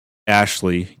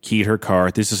Ashley keyed her car.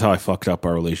 This is how I fucked up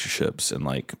our relationships and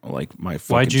like my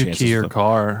fucking Why'd you chances key her with them.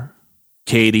 car?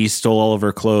 Katie stole all of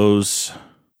her clothes.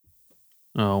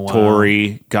 Oh, wow.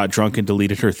 Tori got drunk and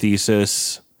deleted her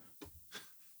thesis.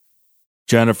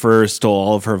 Jennifer stole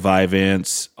all of her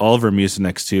Vyvanse, all of her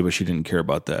Mucinex too, but she didn't care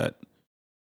about that.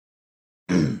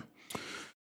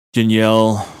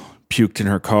 Danielle puked in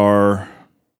her car.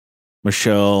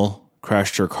 Michelle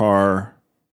crashed her car.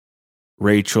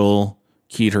 Rachel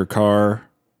keyed her car.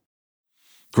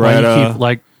 Greta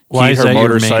why keyed is her that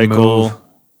motorcycle. your main move?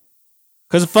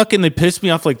 Because fucking they piss me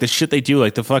off like the shit they do,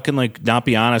 like the fucking like not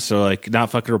be honest or like not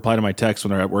fucking reply to my text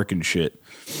when they're at work and shit.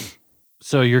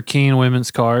 So you're keying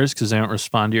women's cars because they don't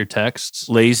respond to your texts?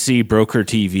 Lacey broke her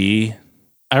TV.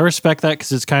 I respect that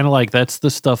because it's kind of like that's the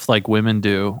stuff like women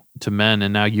do to men,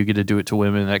 and now you get to do it to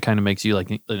women. That kind of makes you like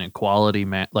an equality,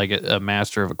 like a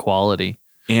master of equality.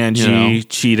 Angie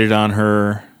cheated on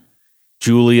her.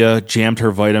 Julia jammed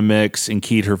her Vitamix and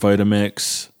keyed her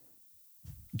Vitamix.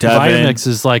 Devin, Vitamix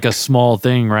is like a small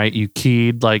thing, right? You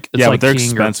keyed like it's like but they're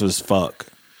keying expensive as fuck.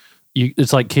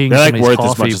 It's like keying. They're like somebody's worth as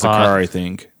coffee much as a pot. car, I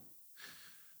think.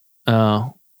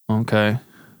 Oh, okay.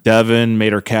 Devin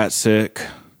made her cat sick.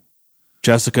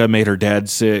 Jessica made her dad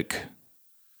sick.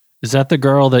 Is that the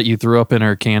girl that you threw up in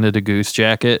her Canada Goose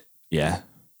jacket? Yeah.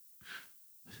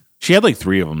 She had like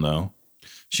 3 of them though.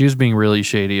 She was being really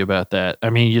shady about that.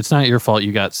 I mean, it's not your fault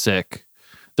you got sick.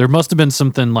 There must have been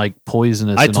something like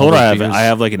poisonous. I in told all her those I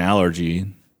have like an allergy.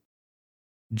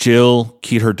 Jill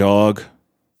keyed her dog.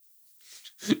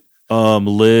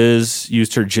 Liz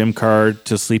used her gym card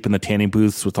to sleep in the tanning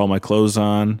booths with all my clothes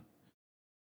on.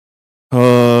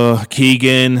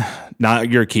 Keegan, not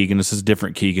your Keegan. This is a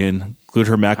different Keegan. Glued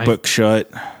her MacBook shut.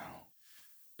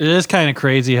 It is kind of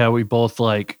crazy how we both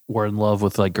like were in love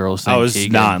with like girls. I was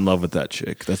Keegan. not in love with that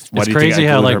chick. That's why it's do you think crazy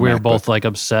I how glued like her we were MacBook? both like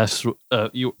obsessed.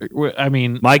 I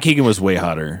mean, My Keegan was way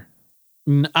hotter.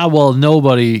 well,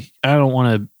 nobody. I don't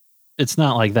want to. It's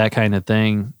not like that kind of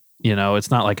thing. You know, it's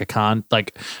not like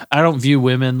like I don't view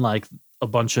women like a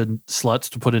bunch of sluts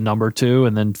to put a number to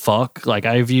and then fuck. Like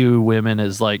I view women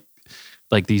as like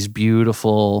these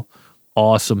beautiful,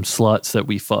 awesome sluts that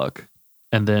we fuck.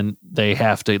 And then they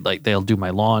have to like they'll do my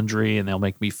laundry and they'll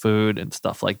make me food and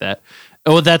stuff like that.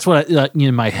 Oh, that's what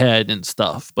in my head and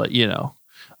stuff. But you know,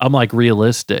 I'm like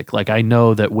realistic. Like I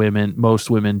know that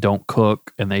most women don't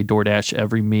cook and they DoorDash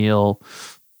every meal,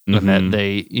 and that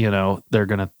they, they're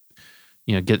gonna,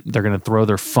 they're gonna throw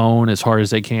their phone as hard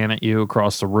as they can at you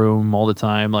across the room all the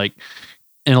time. Like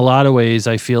in a lot of ways,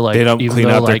 I feel like they don't clean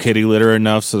out their like, kitty litter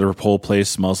enough, so their whole place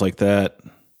smells like that.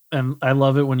 And I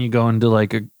love it when you go into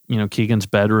like Keegan's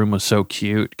bedroom was so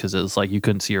cute because it was like you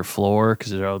couldn't see her floor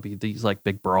because there would be these like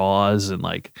big bras and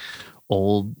like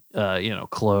old,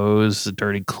 clothes,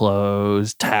 dirty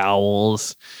clothes,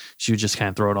 towels. She would just kind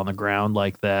of throw it on the ground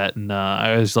like that. And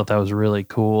I always thought that was really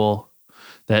cool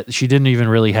that she didn't even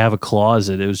really have a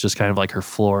closet. It was just kind of like her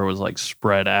floor was like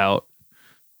spread out.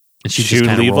 And she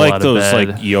would leave like those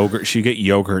like yogurt. She'd get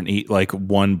yogurt and eat like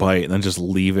one bite and then just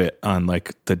leave it on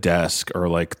like the desk or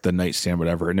like the nightstand,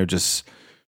 whatever. And it would just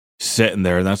sitting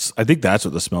there. And I think that's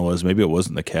what the smell was. Maybe it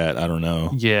wasn't the cat. I don't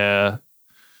know. Yeah.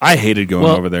 I hated going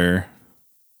over there.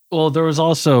 Well, there was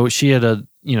also, she had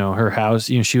her house,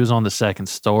 she was on the second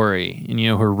story and,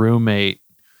 her roommate,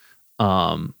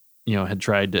 had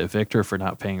tried to evict her for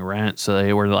not paying rent. So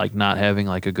they were like not having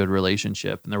like a good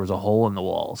relationship and there was a hole in the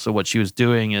wall. So what she was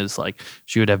doing is like,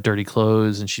 she would have dirty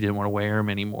clothes and she didn't want to wear them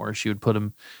anymore. She would put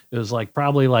them, it was like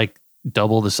probably like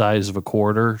double the size of a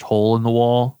quarter hole in the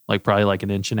wall, like probably like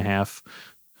 1.5 inches.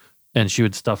 And she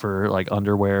would stuff her like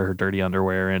underwear, her dirty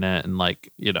underwear in it and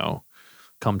like,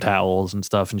 cum towels and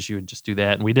stuff. And she would just do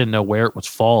that. And we didn't know where it was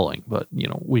falling, but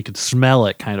we could smell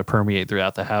it kind of permeate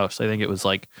throughout the house. I think it was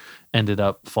like ended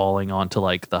up falling onto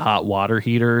like the hot water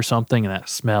heater or something. And that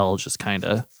smell just kind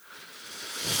of,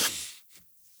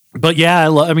 but yeah,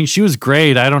 I mean, she was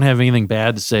great. I don't have anything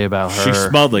bad to say about her. She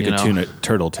smelled like a tuna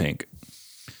turtle tank.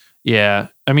 Yeah.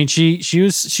 I mean, she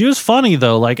was funny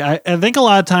though. Like I think a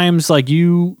lot of times like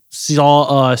you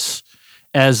saw us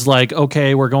as like,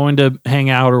 okay, we're going to hang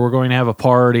out or we're going to have a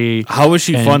party. How was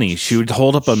she funny? She would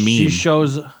hold up a meme. She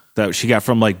shows that she got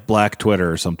from like Black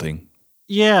Twitter or something.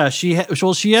 Yeah, she had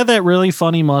that really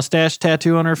funny mustache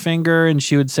tattoo on her finger, and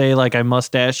she would say like, "I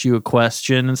must ask you a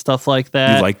question" and stuff like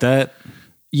that. You like that?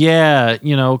 Yeah,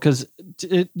 because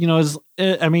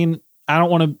I mean, I don't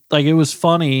want to like. It was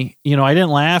funny, I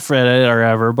didn't laugh at it or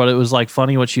ever, but it was like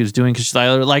funny what she was doing because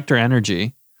I liked her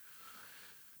energy.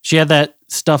 She had that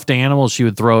stuffed animal she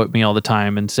would throw at me all the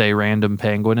time and say "random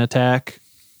penguin attack."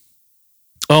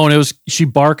 Oh, and she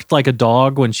barked like a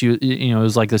dog when she, it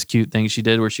was like this cute thing she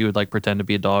did where she would like pretend to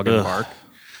be a dog and bark.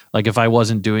 Like if I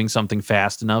wasn't doing something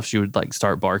fast enough, she would like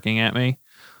start barking at me.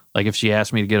 Like if she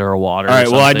asked me to get her a water. All right.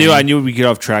 Well, I knew we get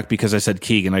off track because I said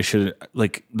Keegan. I should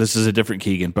this is a different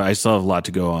Keegan, but I still have a lot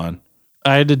to go on.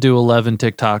 I had to do 11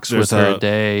 TikToks with her a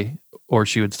day, or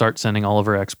she would start sending all of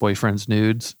her ex-boyfriends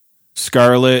nudes.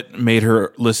 Scarlett made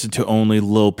her listen to only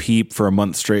Lil Peep for a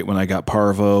month straight when I got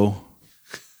Parvo.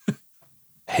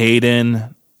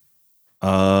 Hayden.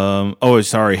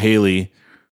 Haley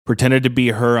pretended to be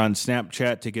her on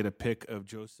Snapchat to get a pic of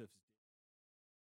Joseph.